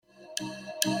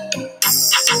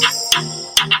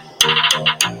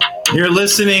You're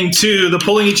listening to the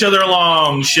Pulling Each Other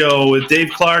Along show with Dave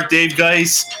Clark, Dave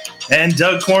Geis, and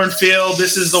Doug Cornfield.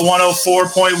 This is the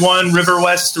 104.1 River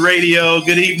West Radio.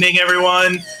 Good evening,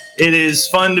 everyone. It is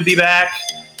fun to be back,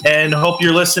 and hope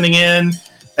you're listening in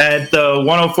at the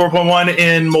 104.1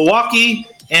 in Milwaukee,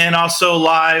 and also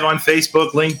live on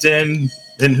Facebook, LinkedIn,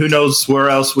 and who knows where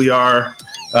else we are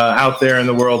out there in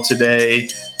the world today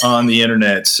on the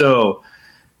internet. So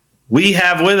we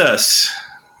have with us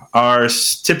our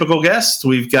typical guest.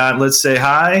 We've got, let's say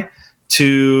hi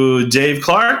to Dave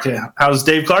Clark. How's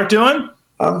Dave Clark doing?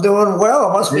 I'm doing well.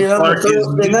 It must be another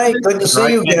Thursday night. Good to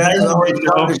see you guys. Always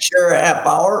fun to share a half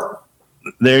hour.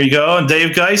 There you go. And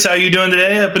Dave Geis, how are you doing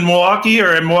today up in Milwaukee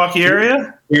or in Milwaukee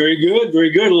area? Very good, very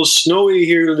good. A little snowy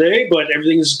here today, but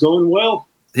everything's going well.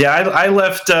 Yeah, I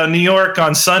left New York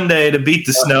on Sunday to beat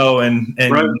the snow and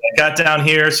right. Got down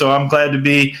here, so I'm glad to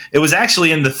be. It was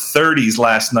actually in the 30s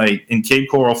last night in Cape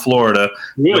Coral, Florida.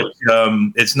 Really? Which,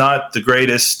 it's not the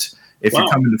greatest if you're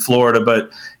coming to Florida,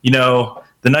 but, you know,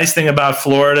 the nice thing about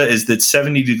Florida is that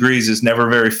 70 degrees is never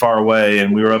very far away,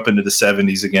 and we were up into the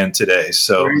 70s again today.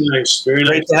 So very nice. Very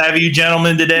great to have you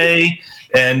gentlemen today,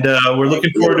 and we're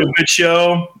looking forward to a good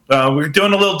show. We're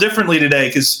doing a little differently today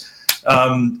because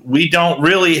we don't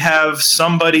really have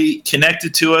somebody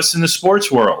connected to us in the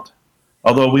sports world,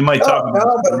 although we might talk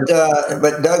about it.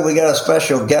 But Doug, we got a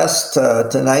special guest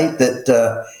tonight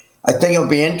that I think it'll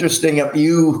be interesting if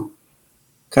you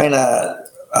kind of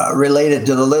related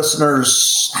to the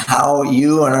listeners how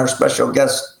you and our special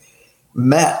guest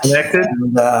met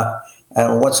and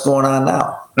what's going on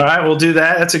now. All right, we'll do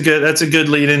that. That's a good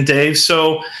lead in, Dave.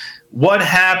 So what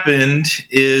happened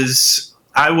is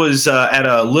I was at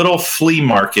a little flea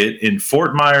market in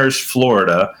Fort Myers,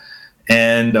 Florida,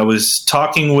 and I was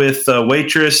talking with a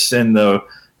waitress why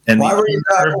were you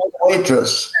talking with a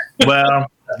waitress? Well,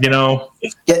 you know,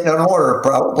 getting an order,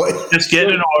 probably. Just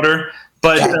getting an order.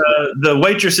 But the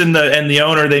waitress and the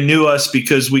owner, they knew us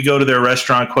because we go to their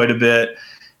restaurant quite a bit,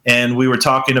 and we were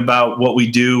talking about what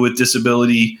we do with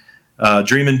disability,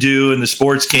 Dream and Do, and the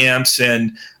sports camps,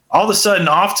 and all of a sudden,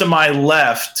 off to my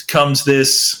left comes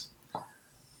this.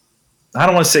 I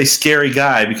don't want to say scary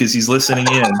guy because he's listening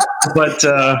in, but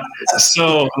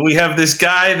so we have this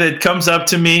guy that comes up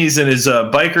to me. He's in his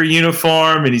biker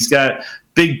uniform and he's got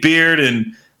big beard,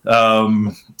 and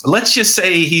let's just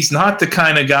say he's not the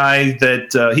kind of guy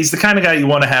that he's the kind of guy you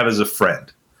want to have as a friend.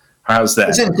 How's that?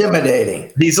 It's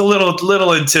intimidating. He's a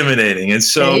little intimidating, and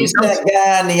so he's that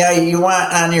guy you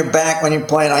want on your back when you're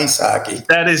playing ice hockey.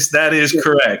 That is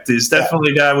correct. He's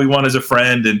definitely a guy we want as a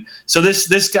friend. And so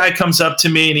this guy comes up to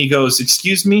me and he goes,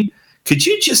 "Excuse me, could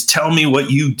you just tell me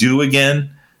what you do again?"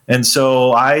 And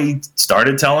so I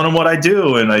started telling him what I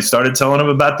do, and I started telling him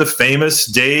about the famous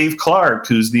Dave Clark,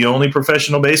 who's the only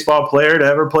professional baseball player to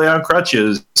ever play on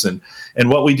crutches, and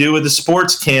what we do with the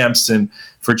sports camps and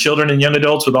for children and young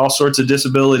adults with all sorts of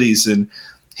disabilities. And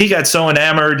he got so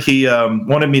enamored, he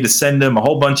wanted me to send him a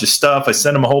whole bunch of stuff. I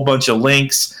sent him a whole bunch of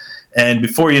links, and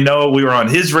before you know it, we were on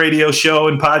his radio show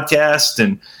and podcast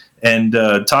and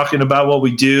talking about what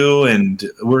we do, and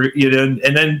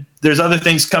and then there's other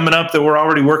things coming up that we're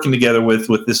already working together with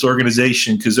this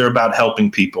organization because they're about helping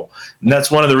people, and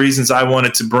that's one of the reasons I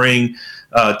wanted to bring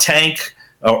Tank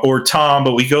or Tom,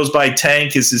 but he goes by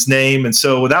Tank is his name. And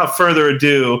so without further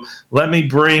ado, let me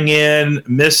bring in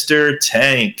Mr.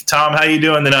 Tank. Tom, how you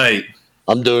doing tonight?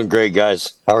 I'm doing great,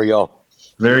 guys. How are y'all?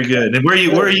 Very good. And where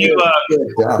are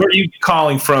you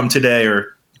calling from today?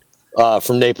 Or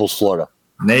from Naples, Florida.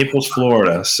 Naples,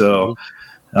 Florida. So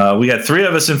we got three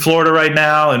of us in Florida right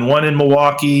now and one in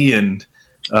Milwaukee, and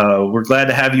we're glad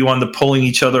to have you on the Pulling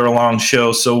Each Other Along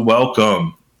show. So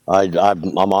welcome.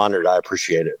 I'm honored. I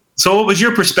appreciate it. So what was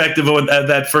your perspective of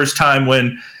that first time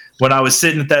when I was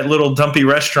sitting at that little dumpy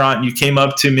restaurant and you came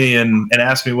up to me and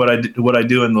asked me what I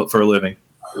do for a living?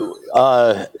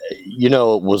 It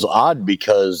was odd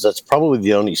because that's probably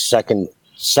the only second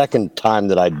time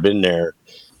that I'd been there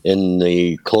in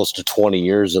the close to 20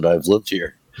 years that I've lived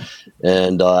here.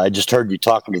 And I just heard you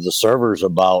talking to the servers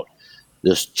about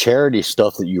this charity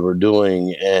stuff that you were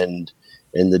doing and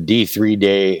in the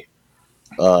D3day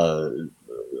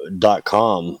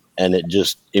 .com, and it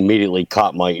just immediately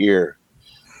caught my ear,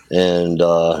 and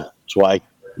that's why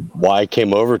I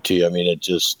came over to you. I mean, it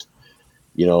just,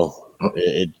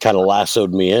 it kind of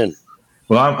lassoed me in.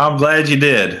 Well, I'm glad you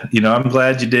did. I'm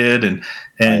glad you did, and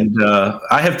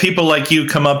I have people like you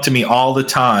come up to me all the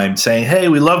time saying, "Hey,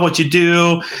 we love what you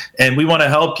do, and we want to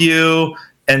help you,"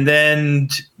 and then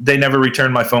they never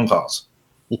return my phone calls.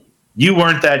 You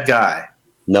weren't that guy.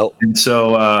 No. And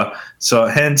so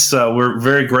hence we're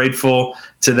very grateful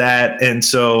to that. And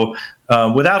so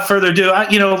without further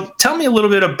ado, tell me a little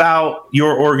bit about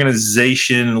your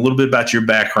organization, a little bit about your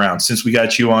background, since we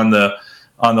got you on the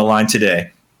line today.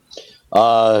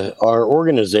 Our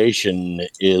organization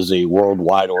is a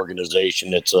worldwide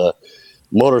organization. It's a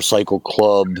motorcycle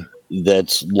club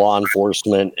that's law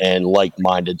enforcement and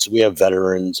like-minded. So we have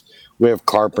veterans, we have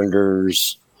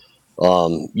carpenters,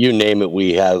 you name it,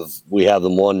 we have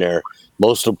them on there.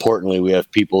 Most importantly, we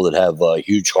have people that have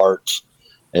huge hearts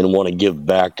and want to give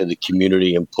back to the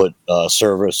community and put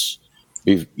service,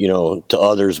 to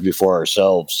others before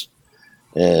ourselves.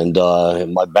 And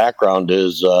my background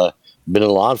is been in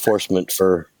law enforcement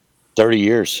for 30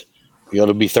 years.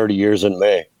 It'll be 30 years in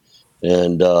May,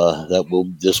 and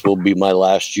this will be my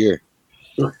last year.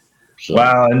 So.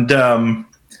 Wow, and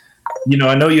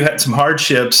I know you had some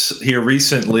hardships here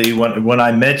recently. When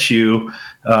I met you,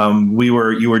 you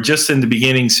were just in the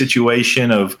beginning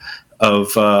situation of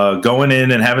going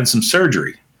in and having some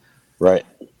surgery. Right.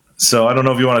 So I don't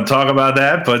know if you want to talk about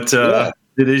that, but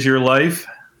It is your life.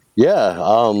 Yeah.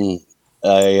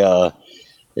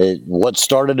 What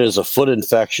started as a foot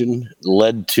infection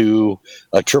led to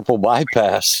a triple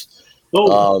bypass.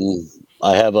 Oh.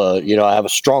 I have a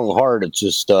strong heart. It's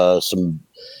just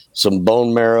some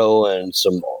bone marrow and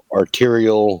some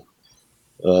arterial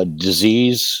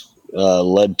disease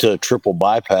led to a triple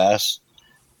bypass.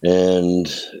 And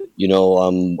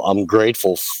I'm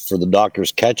grateful for the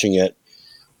doctors catching it.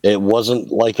 It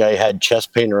wasn't like I had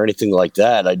chest pain or anything like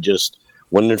that. I just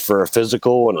went in for a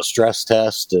physical and a stress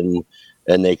test, and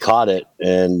they caught it.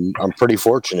 And I'm pretty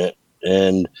fortunate.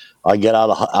 And I get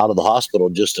out of the hospital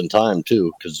just in time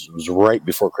too, because it was right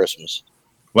before Christmas.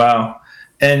 Wow.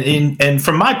 And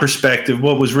from my perspective,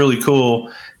 what was really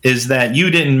cool is that you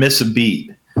didn't miss a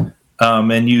beat.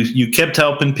 And you kept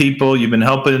helping people. You've been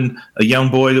helping a young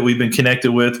boy that we've been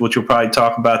connected with, which we'll probably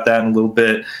talk about that in a little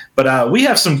bit. But we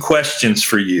have some questions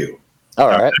for you. All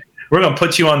right. We're going to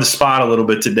put you on the spot a little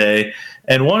bit today.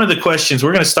 And one of the questions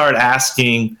we're going to start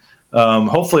asking,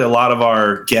 hopefully a lot of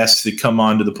our guests that come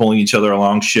on to the Pulling Each Other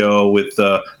Along show with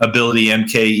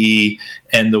AbilityMKE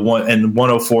and the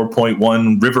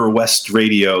 104.1 River West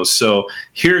Radio. So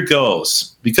here it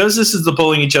goes. Because this is the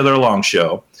Pulling Each Other Along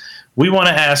show, we want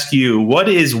to ask you, what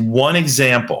is one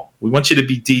example? We want you to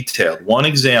be detailed. One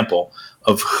example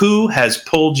of who has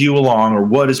pulled you along or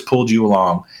what has pulled you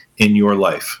along in your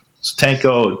life. So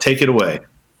Tanko, take it away.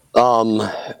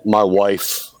 My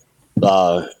wife,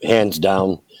 hands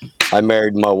down. I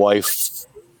married my wife.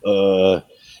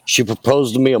 She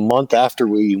proposed to me a month after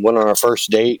we went on our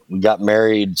first date. We got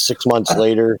married 6 months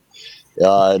later.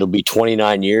 It'll be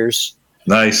 29 years.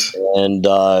 Nice. And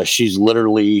she's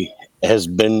literally has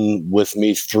been with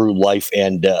me through life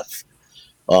and death.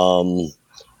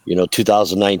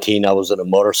 2019, I was in a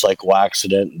motorcycle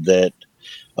accident that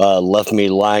left me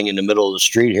lying in the middle of the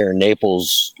street here in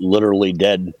Naples, literally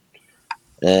dead.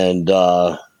 And,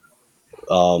 some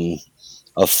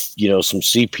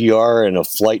CPR and a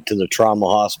flight to the trauma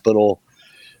hospital.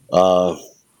 I'm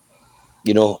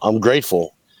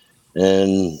grateful.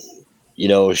 And,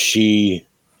 she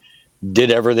did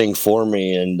everything for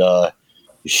me, and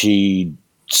she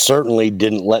certainly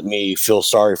didn't let me feel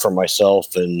sorry for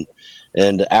myself, and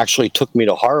actually took me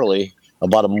to Harley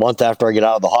about a month after I get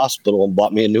out of the hospital and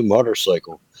bought me a new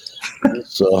motorcycle.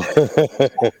 So,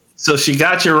 so she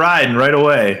got you riding right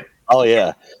away. Oh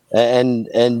yeah. And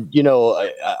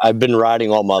I've been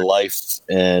riding all my life,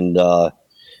 and,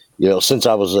 since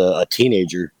I was a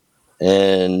teenager,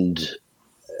 and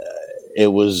it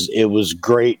was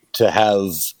great to have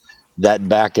that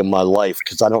back in my life,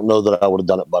 because I don't know that I would have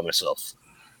done it by myself.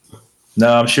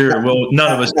 No, I'm sure. Well,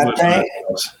 none of us do it.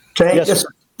 Tank, yes,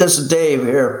 this is Dave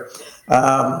here.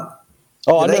 I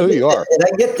know who you are. Did I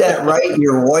get that right?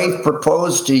 Your wife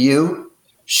proposed to you?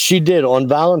 She did on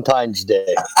Valentine's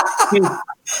Day.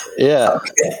 Yeah.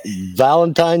 Okay.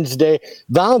 Valentine's Day.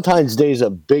 Valentine's Day is a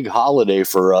big holiday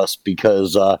for us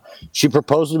because she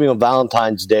proposed to me on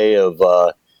Valentine's Day of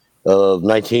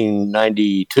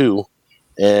 1992.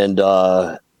 And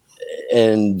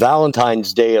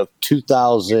Valentine's Day of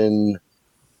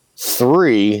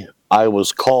 2003, I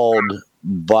was called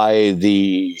by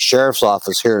the sheriff's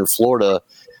office here in Florida,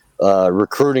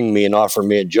 recruiting me and offering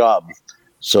me a job.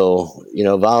 So,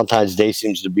 Valentine's Day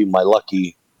seems to be my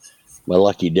lucky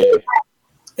day.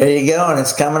 There you go. And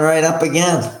it's coming right up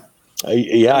again.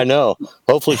 Yeah, I know.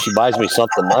 Hopefully she buys me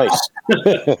something nice.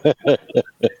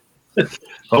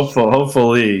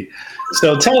 Hopefully.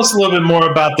 So tell us a little bit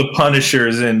more about the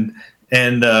Punishers and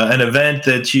an event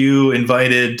that you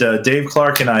invited Dave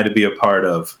Clark and I to be a part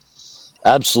of.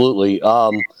 Absolutely.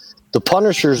 The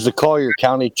Punishers, the Collier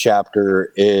County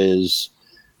chapter, is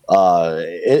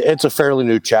it's a fairly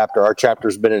new chapter. Our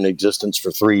chapter's been in existence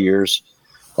for 3 years.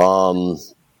 Now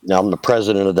I'm the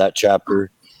president of that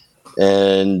chapter,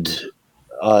 and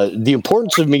the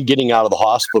importance of me getting out of the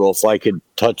hospital, if I could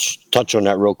touch on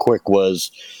that real quick,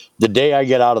 was the day I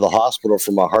get out of the hospital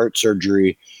for my heart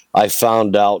surgery. I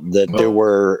found out that there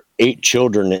were 8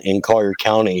 children in Collier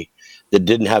County that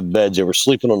didn't have beds. They were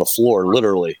sleeping on the floor,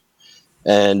 literally.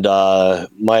 And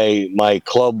my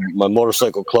club, my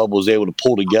motorcycle club, was able to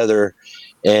pull together,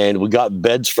 and we got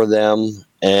beds for them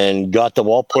and got them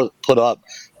all put up.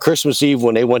 Christmas Eve,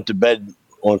 when they went to bed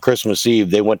on Christmas Eve,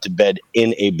 they went to bed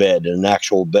in an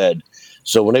actual bed.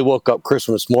 So when they woke up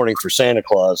Christmas morning for Santa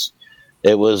Claus,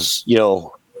 it was,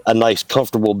 a nice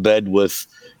comfortable bed with,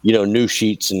 new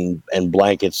sheets and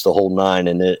blankets, the whole nine.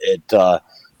 And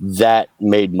that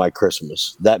made my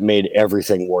Christmas. That made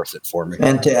everything worth it for me.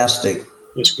 Fantastic.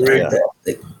 That's great.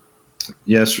 Fantastic.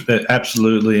 Yes,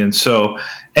 absolutely. And so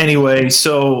anyway,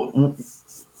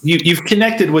 you've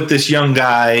connected with this young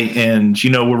guy, and,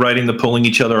 we're writing the Pulling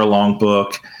Each Other Along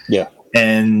book. Yeah.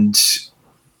 And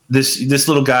this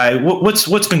little guy,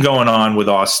 what's been going on with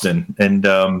Austin? And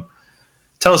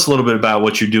tell us a little bit about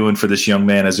what you're doing for this young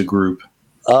man as a group.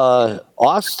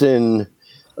 Austin,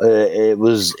 it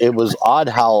was odd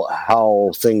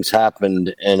how things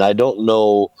happened, and I don't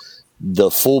know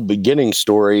the full beginning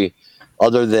story,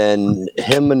 other than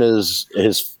him and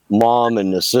his mom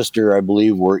and his sister, I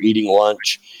believe, were eating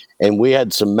lunch, and we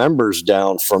had some members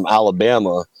down from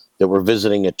Alabama that were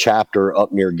visiting a chapter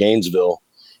up near Gainesville,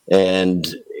 and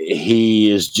he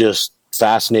is just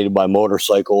fascinated by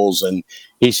motorcycles, and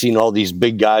he's seen all these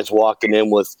big guys walking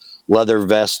in with leather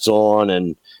vests on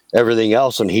and everything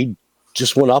else, and he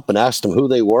just went up and asked them who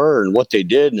they were and what they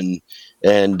did, and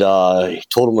he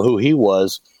told them who he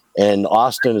was. And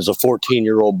Austin is a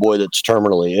 14-year-old boy that's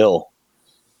terminally ill,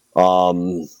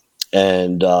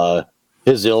 and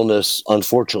his illness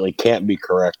unfortunately can't be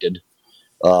corrected.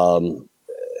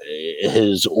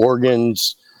 His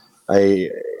organs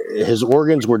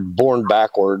were born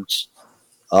backwards,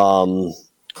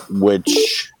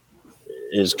 which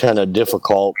is kind of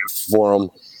difficult for him.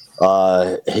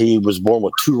 He was born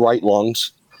with 2 right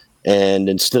lungs, and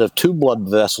instead of 2 blood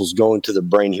vessels going to the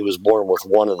brain, he was born with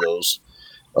 1 of those.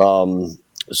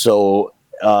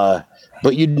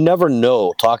 But you'd never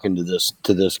know talking to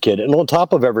this kid. And on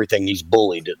top of everything, he's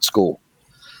bullied at school.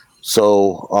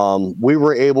 So we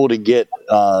were able to get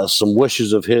some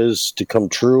wishes of his to come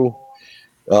true.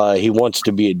 He wants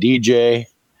to be a DJ.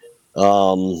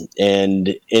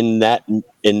 And in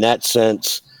that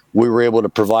sense, we were able to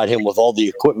provide him with all the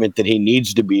equipment that he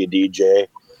needs to be a DJ.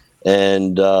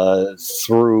 And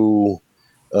through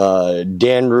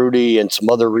Dan Rudy and some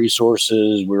other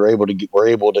resources, we're able to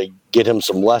get him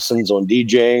some lessons on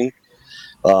DJing.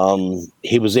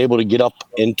 He was able to get up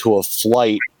into a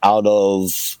flight out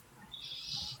of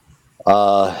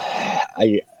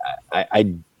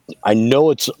I know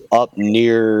it's up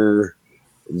near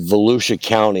Volusia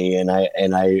County, and I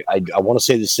want to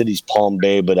say the city's Palm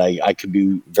Bay, but I could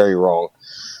be very wrong.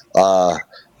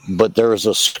 But there was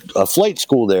a flight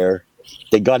school there.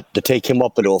 They got to take him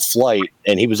up into a flight,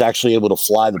 and he was actually able to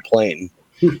fly the plane.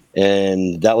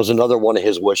 And that was another one of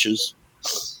his wishes.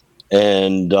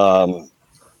 And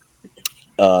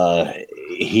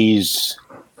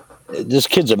this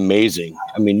kid's amazing.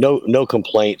 I mean, no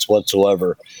complaints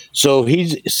whatsoever. So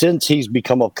since he's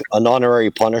become an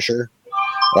honorary Punisher,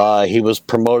 he was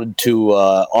promoted to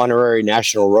honorary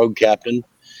national road captain.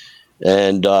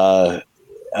 And a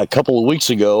couple of weeks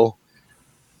ago,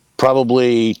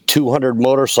 probably 200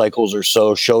 motorcycles or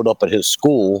so showed up at his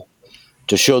school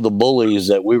to show the bullies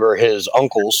that we were his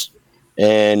uncles,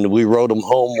 and we rode him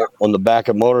home on the back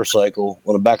of a motorcycle.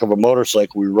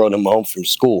 We rode him home from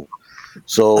school.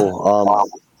 So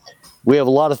we have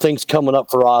a lot of things coming up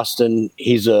for Austin.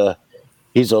 He's a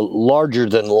larger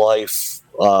than life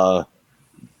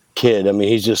kid. I mean,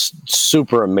 he's just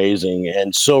super amazing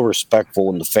and so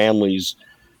respectful, and the family's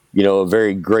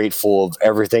very grateful of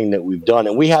everything that we've done.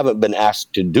 And we haven't been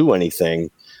asked to do anything.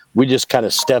 We just kind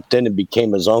of stepped in and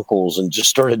became his uncles and just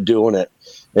started doing it.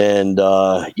 And,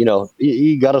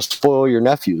 you got to spoil your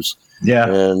nephews. Yeah.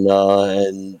 And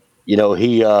I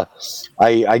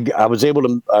was able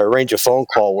to arrange a phone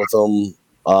call with him.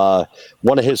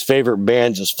 One of his favorite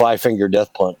bands is Five Finger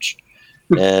Death Punch.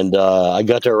 And I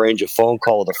got to arrange a phone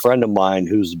call with a friend of mine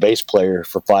who's the bass player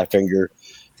for Five Finger,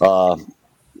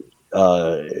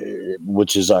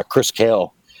 which is Chris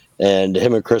Kale, and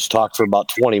him and Chris talked for about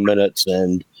 20 minutes,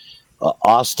 and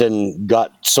Austin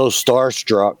got so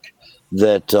starstruck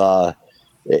that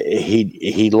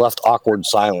he left awkward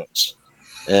silence,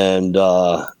 and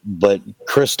but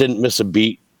Chris didn't miss a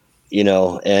beat.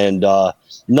 and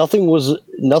nothing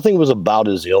was about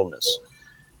his illness.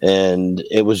 And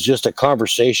it was just a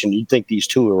conversation. You'd think these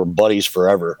two were buddies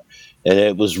forever. And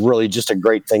it was really just a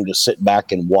great thing to sit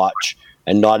back and watch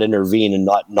and not intervene and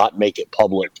not make it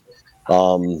public.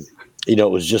 It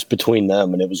was just between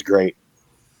them, and it was great.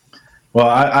 Well,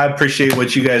 I appreciate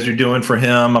what you guys are doing for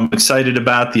him. I'm excited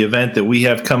about the event that we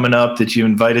have coming up that you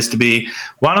invite us to be.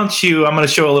 Why don't you, I'm going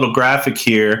to show a little graphic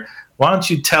here. Why don't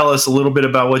you tell us a little bit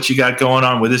about what you got going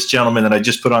on with this gentleman that I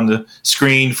just put on the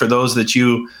screen for those that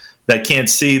can't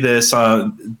see this.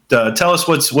 Tell us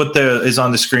what is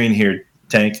on the screen here,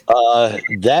 Tank.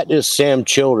 That is Sam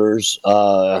Childers,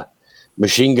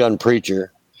 Machine Gun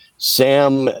Preacher.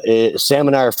 Sam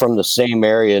and I are from the same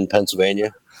area in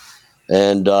Pennsylvania.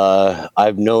 And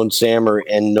I've known Sam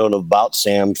and known about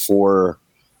Sam for,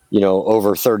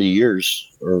 over 30 years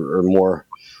or more.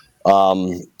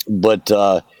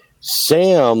 But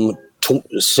Sam,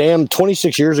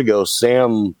 26 years ago,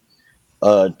 Sam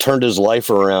turned his life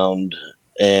around,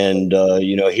 and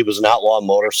he was an outlaw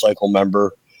motorcycle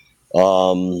member,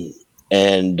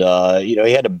 and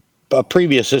he had a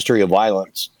previous history of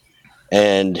violence,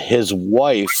 and his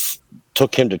wife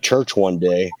took him to church one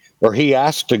day, or he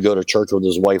asked to go to church with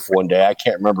his wife one day. I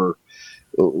can't remember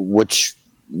which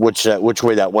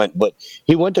way that went, but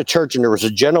he went to church, and there was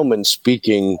a gentleman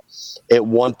speaking at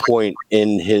one point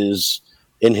in his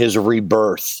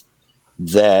rebirth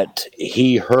that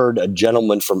he heard a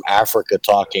gentleman from Africa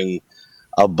talking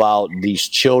about these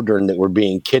children that were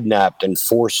being kidnapped and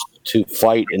forced to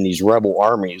fight in these rebel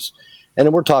armies.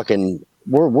 And we're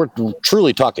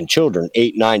truly talking children,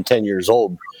 8, 9, 10 years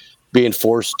old, being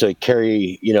forced to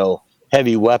carry,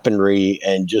 heavy weaponry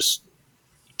and just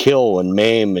kill and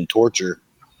maim and torture.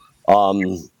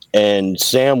 And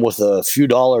Sam, with a few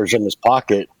dollars in his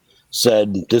pocket,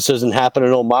 said, "This isn't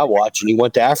happening on my watch." And he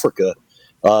went to Africa,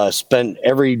 spent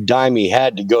every dime he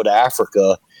had to go to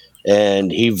Africa,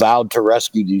 and he vowed to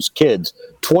rescue these kids.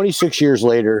 26 years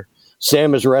later,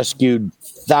 Sam has rescued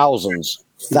thousands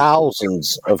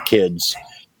of kids.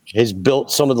 He's built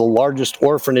some of the largest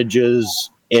orphanages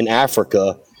in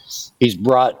Africa. He's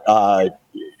brought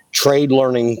trade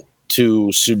learning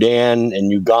to Sudan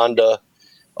and Uganda,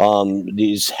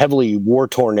 these heavily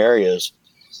war-torn areas.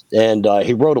 And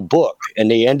he wrote a book, and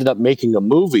they ended up making a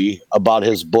movie about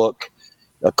his book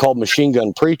called Machine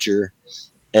Gun Preacher.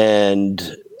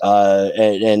 And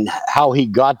how he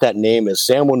got that name is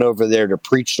Sam went over there to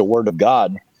preach the word of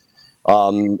God.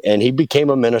 And he became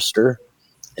a minister,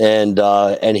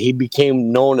 and he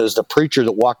became known as the preacher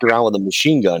that walked around with a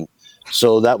machine gun.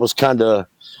 So that was kind of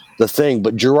the thing.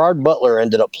 But Gerard Butler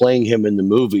ended up playing him in the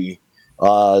movie.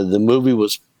 The movie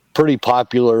was pretty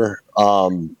popular,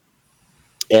 and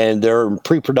they're in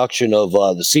pre-production of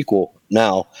the sequel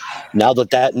now. Now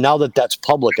that that's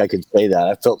public, I could say that.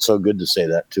 I felt so good to say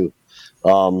that too.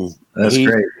 That's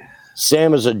great.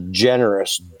 Sam is a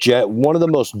one of the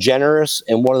most generous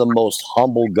and one of the most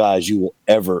humble guys you will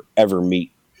ever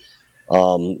meet.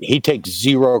 He takes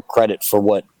zero credit for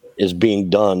what is being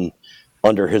done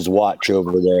under his watch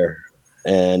over there,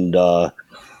 and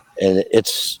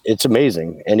it's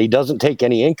amazing. And he doesn't take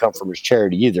any income from his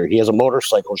charity either. He has a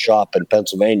motorcycle shop in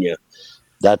Pennsylvania.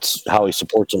 That's how he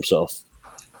supports himself.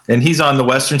 And he's on the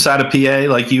western side of PA,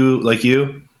 like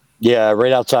you. Yeah,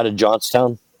 right outside of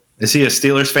Johnstown. Is he a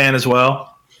Steelers fan as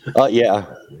well? Yeah.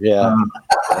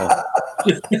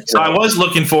 So I was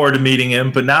looking forward to meeting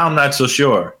him, but now I'm not so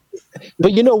sure.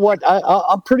 But you know what?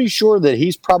 I'm pretty sure that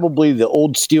he's probably the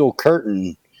old Steel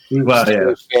Curtain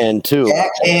fan too.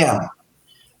 Jack Ham.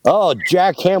 Oh,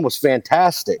 Jack Ham was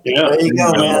fantastic. Yeah. There you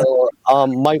go, man.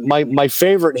 My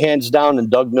favorite, hands down,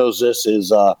 and Doug knows this,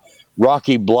 is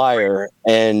Rocky Blyer,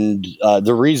 and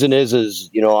the reason is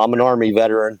I'm an Army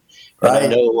veteran. Right.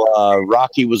 And I know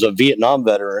Rocky was a Vietnam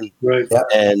veteran, Right. Yep.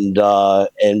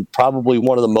 and probably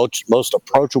one of the most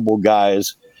approachable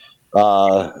guys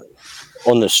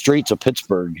on the streets of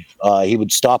Pittsburgh. He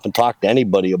would stop and talk to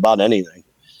anybody about anything.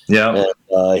 Yeah,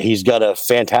 and, he's got a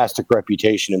fantastic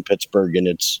reputation in Pittsburgh, and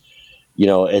it's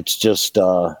just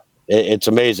it's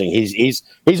amazing. He's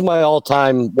one of my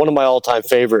all-time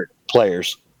favorite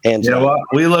players. Hands down. Well,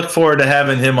 we look forward to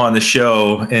having him on the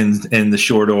show in the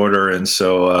short order. And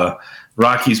so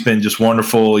Rocky's been just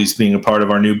wonderful. He's being a part of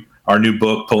our new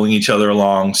book, Pulling Each Other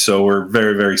Along. So we're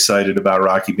very, very excited about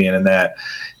Rocky being in that.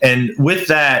 And with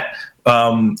that,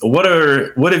 what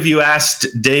have you asked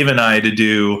Dave and I to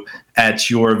do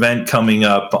at your event coming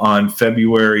up on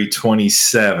February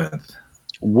 27th?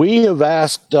 We have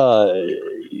asked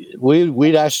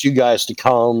we'd asked you guys to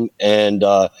come, and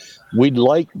we'd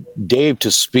like Dave to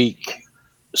speak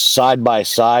side by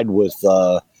side with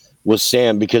with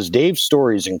Sam, because Dave's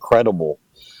story is incredible.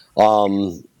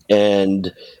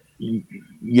 And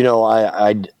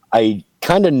I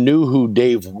kind of knew who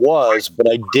Dave was,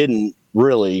 but I didn't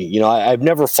really. I've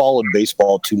never followed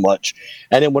baseball too much.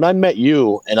 And then when I met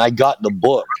you and I got the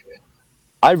book,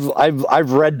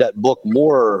 I've read that book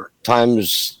more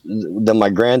times than my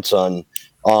grandson.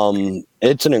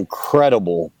 It's an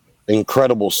incredible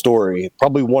story.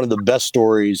 Probably one of the best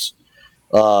stories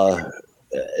that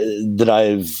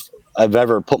I've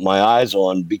ever put my eyes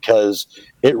on, because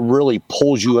it really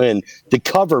pulls you in. The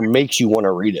cover makes you want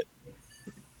to read it.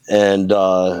 And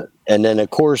then of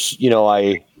course,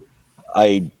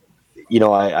 I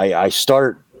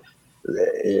start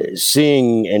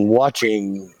seeing and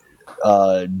watching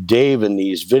Dave in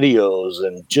these videos,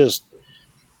 and just,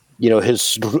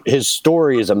 his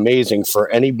story is amazing for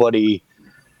anybody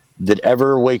that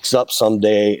ever wakes up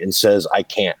someday and says, I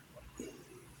can't.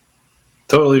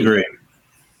 Totally agree.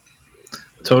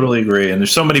 And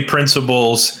there's so many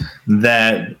principles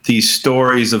that these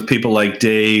stories of people like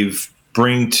Dave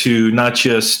bring to not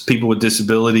just people with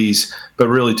disabilities, but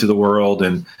really to the world.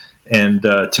 And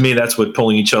to me, that's what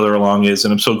pulling each other along is.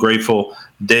 And I'm so grateful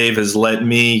Dave has let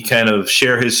me kind of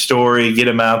share his story, get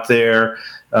him out there,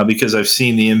 because I've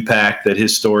seen the impact that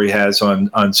his story has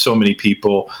on so many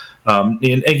people.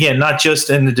 And again, not just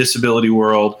in the disability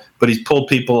world, but he's pulled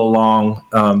people along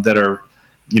that are,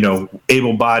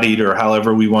 able-bodied, or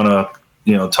however we want to,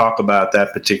 talk about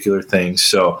that particular thing.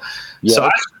 So,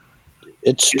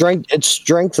 it's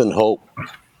strength and hope,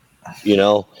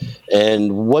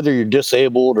 and whether you're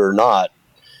disabled or not,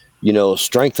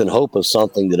 strength and hope is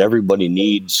something that everybody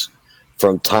needs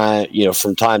from time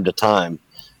to time.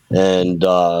 And,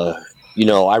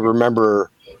 I remember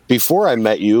before I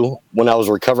met you, when I was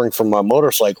recovering from my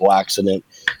motorcycle accident,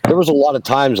 there was a lot of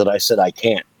times that I said, I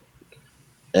can't.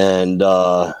 And,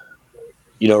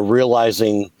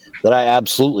 realizing that I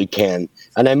absolutely can.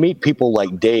 And I meet people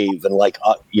like Dave and like,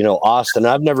 Austin.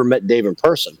 I've never met Dave in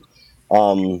person.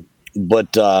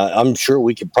 But I'm sure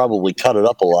we could probably cut it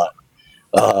up a lot.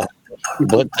 I've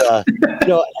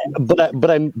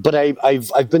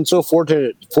been so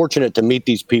fortunate to meet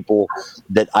these people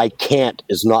that I can't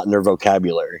is not in their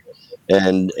vocabulary.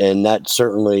 And that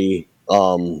certainly,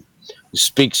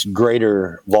 speaks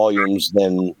greater volumes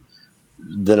than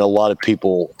a lot of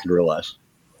people can realize.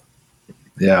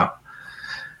 Yeah.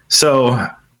 So,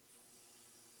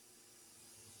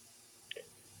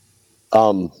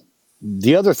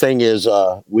 the other thing is,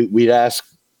 we'd ask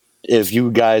if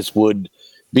you guys would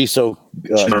be so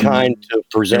kind to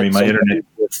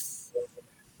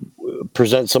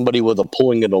present somebody with a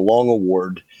Pulling It Along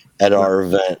award at our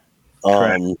event.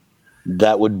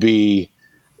 That would be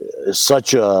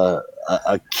such a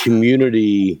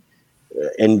community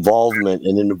involvement,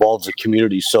 and it involves the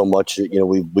community so much.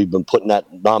 We've been putting that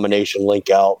nomination link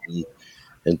out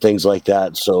and things like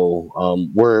that. So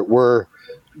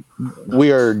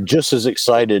we are just as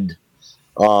excited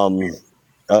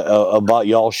about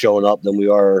y'all showing up than we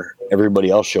are everybody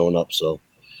else showing up. So,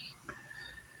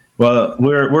 well,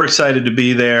 we're excited to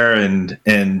be there, and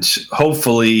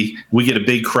hopefully we get a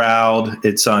big crowd.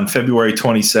 It's on February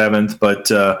 27th, but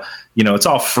it's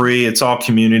all free. It's all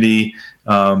community.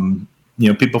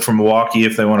 People from Milwaukee,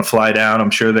 if they want to fly down, I'm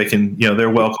sure they can.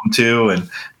 They're welcome too. And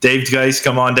Dave Geis,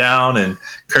 come on down, and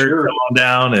Kurt, come on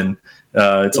down, and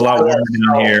it's a lot warmer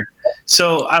down here.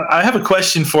 So I have a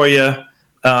question for you,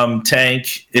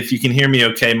 Tank. If you can hear me,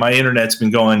 okay. My internet's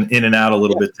been going in and out a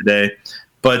little bit today.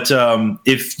 But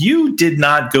if you did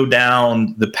not go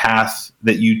down the path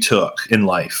that you took in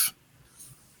life,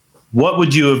 what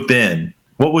would you have been?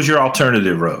 What was your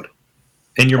alternative road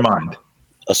in your mind?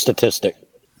 A statistic.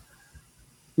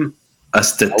 A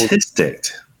statistic.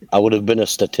 I would have been a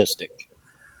statistic.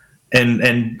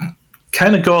 And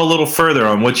kind of go a little further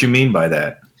on what you mean by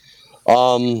that.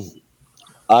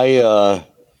 I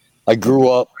grew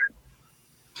up,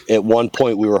 at one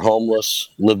point we were homeless,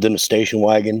 lived in a station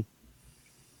wagon.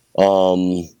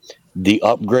 The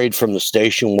upgrade from the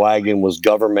station wagon was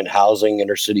government housing,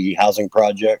 inner city housing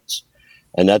projects.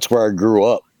 And that's where I grew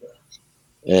up.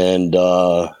 And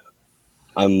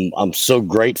I'm so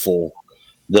grateful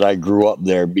that I grew up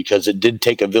there, because it did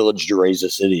take a village to raise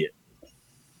this idiot.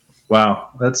 Wow,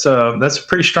 that's a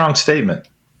pretty strong statement.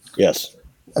 Yes,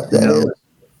 that is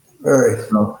very.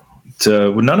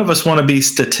 None of us want to be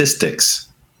statistics.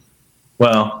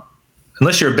 Well,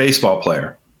 unless you're a baseball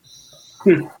player.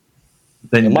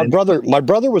 Then my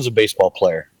brother was a baseball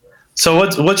player. So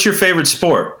what's your favorite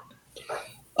sport?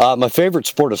 My favorite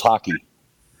sport is hockey.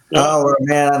 Oh,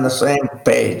 we're on the same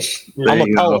page.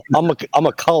 I'm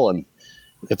a Cullen.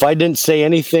 If I didn't say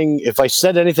anything, if I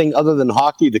said anything other than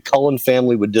hockey, the Cullen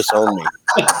family would disown me.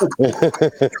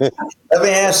 Let me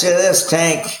ask you this,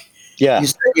 Tank. Yeah. You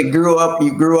said you grew up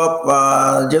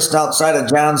just outside of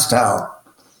Johnstown.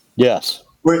 Yes.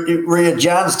 Were you a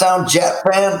Johnstown Jet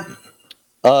fan?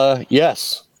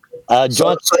 Yes. So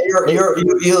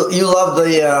you love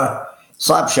the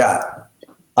slap shot.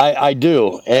 I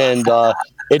do, and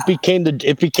it became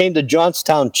the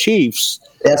Johnstown Chiefs.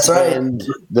 That's right. And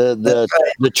the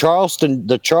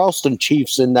Charleston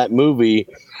Chiefs in that movie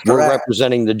were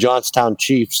representing the Johnstown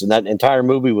Chiefs, and that entire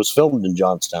movie was filmed in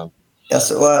Johnstown.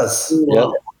 Yes, it was. Yeah,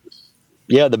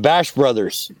 yeah, the Bash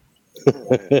Brothers.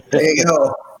 There you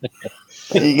go.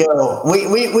 There you go.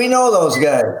 We know those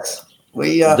guys.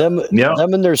 Them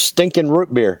and their stinking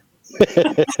root beer.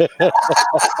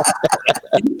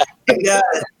 Yeah,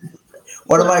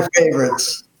 one of my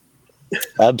favorites.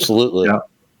 Absolutely. Yeah.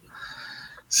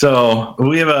 So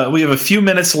we have a few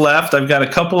minutes left. I've got a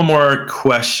couple more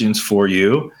questions for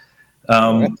you.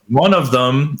 One of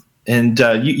them, and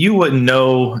you wouldn't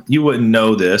know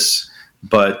this,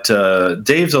 but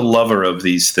Dave's a lover of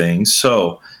these things.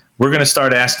 So we're going to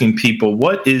start asking people,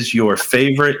 what is your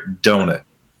favorite donut?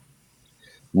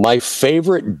 My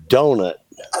favorite donut.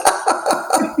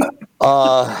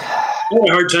 I had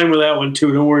a hard time with that one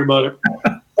too. Don't worry about it.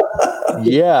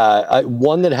 Yeah,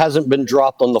 one that hasn't been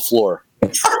dropped on the floor.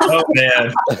 Oh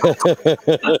man!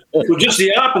 Well, just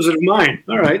the opposite of mine.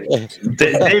 All right.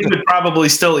 Dave would probably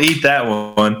still eat that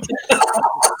one.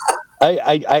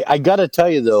 I got to tell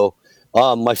you though,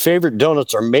 my favorite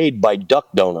donuts are made by Duck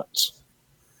Donuts.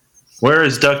 Where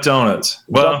is Duck Donuts?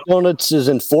 Duck Donuts is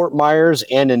in Fort Myers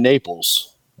and in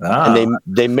Naples, and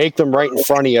they make them right in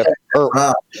front of you.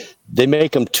 They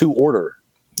make them to order.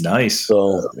 Nice.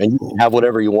 So, and you can have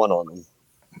whatever you want on them.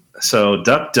 So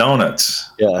Duck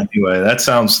Donuts. Yeah. Anyway, that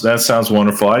sounds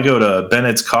wonderful. I go to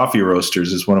Bennett's Coffee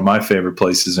Roasters. Is one of my favorite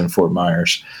places in Fort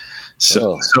Myers.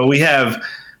 So we have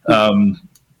Tom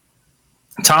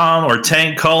or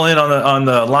Tank Cullen on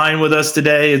the line with us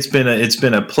today. It's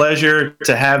been a pleasure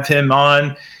to have him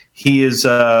on. He is.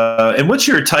 And what's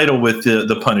your title with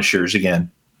the Punishers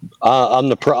again? I'm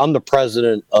the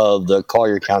president of the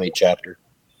Collier County chapter.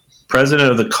 President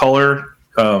of the Collier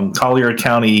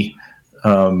County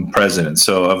president,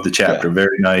 so of the chapter. Yeah.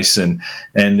 Very nice. And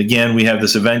again, we have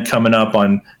this event coming up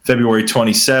on February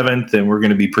 27th, and we're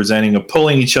going to be presenting a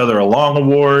Pulling Each Other Along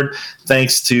award,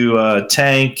 thanks to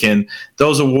Tank. And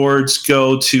those awards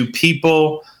go to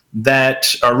people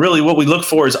that are really, what we look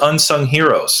for is unsung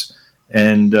heroes.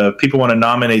 And people want to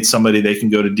nominate somebody, they can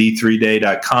go to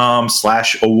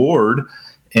d3day.com/award,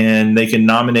 and they can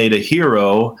nominate a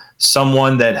hero,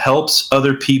 someone that helps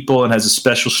other people and has a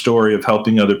special story of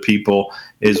helping other people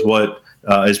is what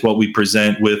we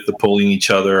present with the Pulling Each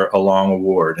Other Along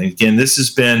award. And again, this has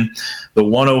been the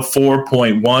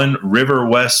 104.1 River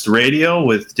West Radio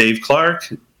with Dave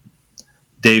Clark,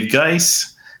 Dave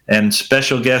Geis, and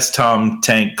special guest Tom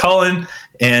Tank Cullen.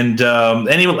 And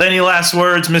any last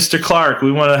words, Mr. Clark?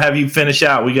 We want to have you finish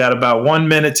out. We got about 1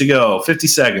 minute to go, 50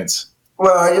 seconds.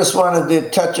 Well, I just wanted to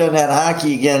touch on that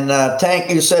hockey again.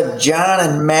 Tank, you said John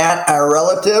and Matt are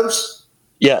relatives?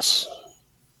 Yes.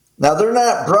 Now, they're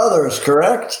not brothers,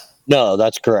 correct? No,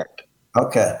 that's correct.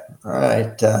 Okay. All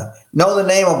right. Know the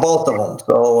name of both of them.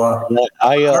 So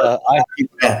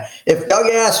if Doug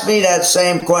asked me that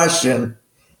same question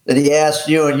that he asked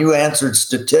you and you answered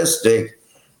statistic,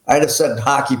 I'd have said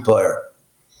hockey player.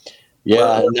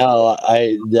 Yeah,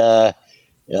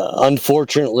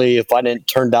 unfortunately, if I didn't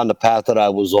turn down the path that I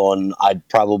was on, I'd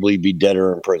probably be dead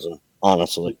or in prison,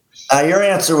 honestly. Your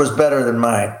answer was better than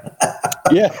mine.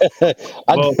 Yeah.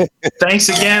 Well, thanks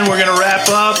again. We're going to wrap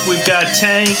up. We've got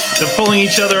Tank, the Pulling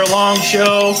Each Other Along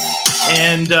show,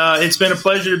 and it's been a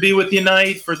pleasure to be with you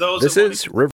tonight. For those, this is River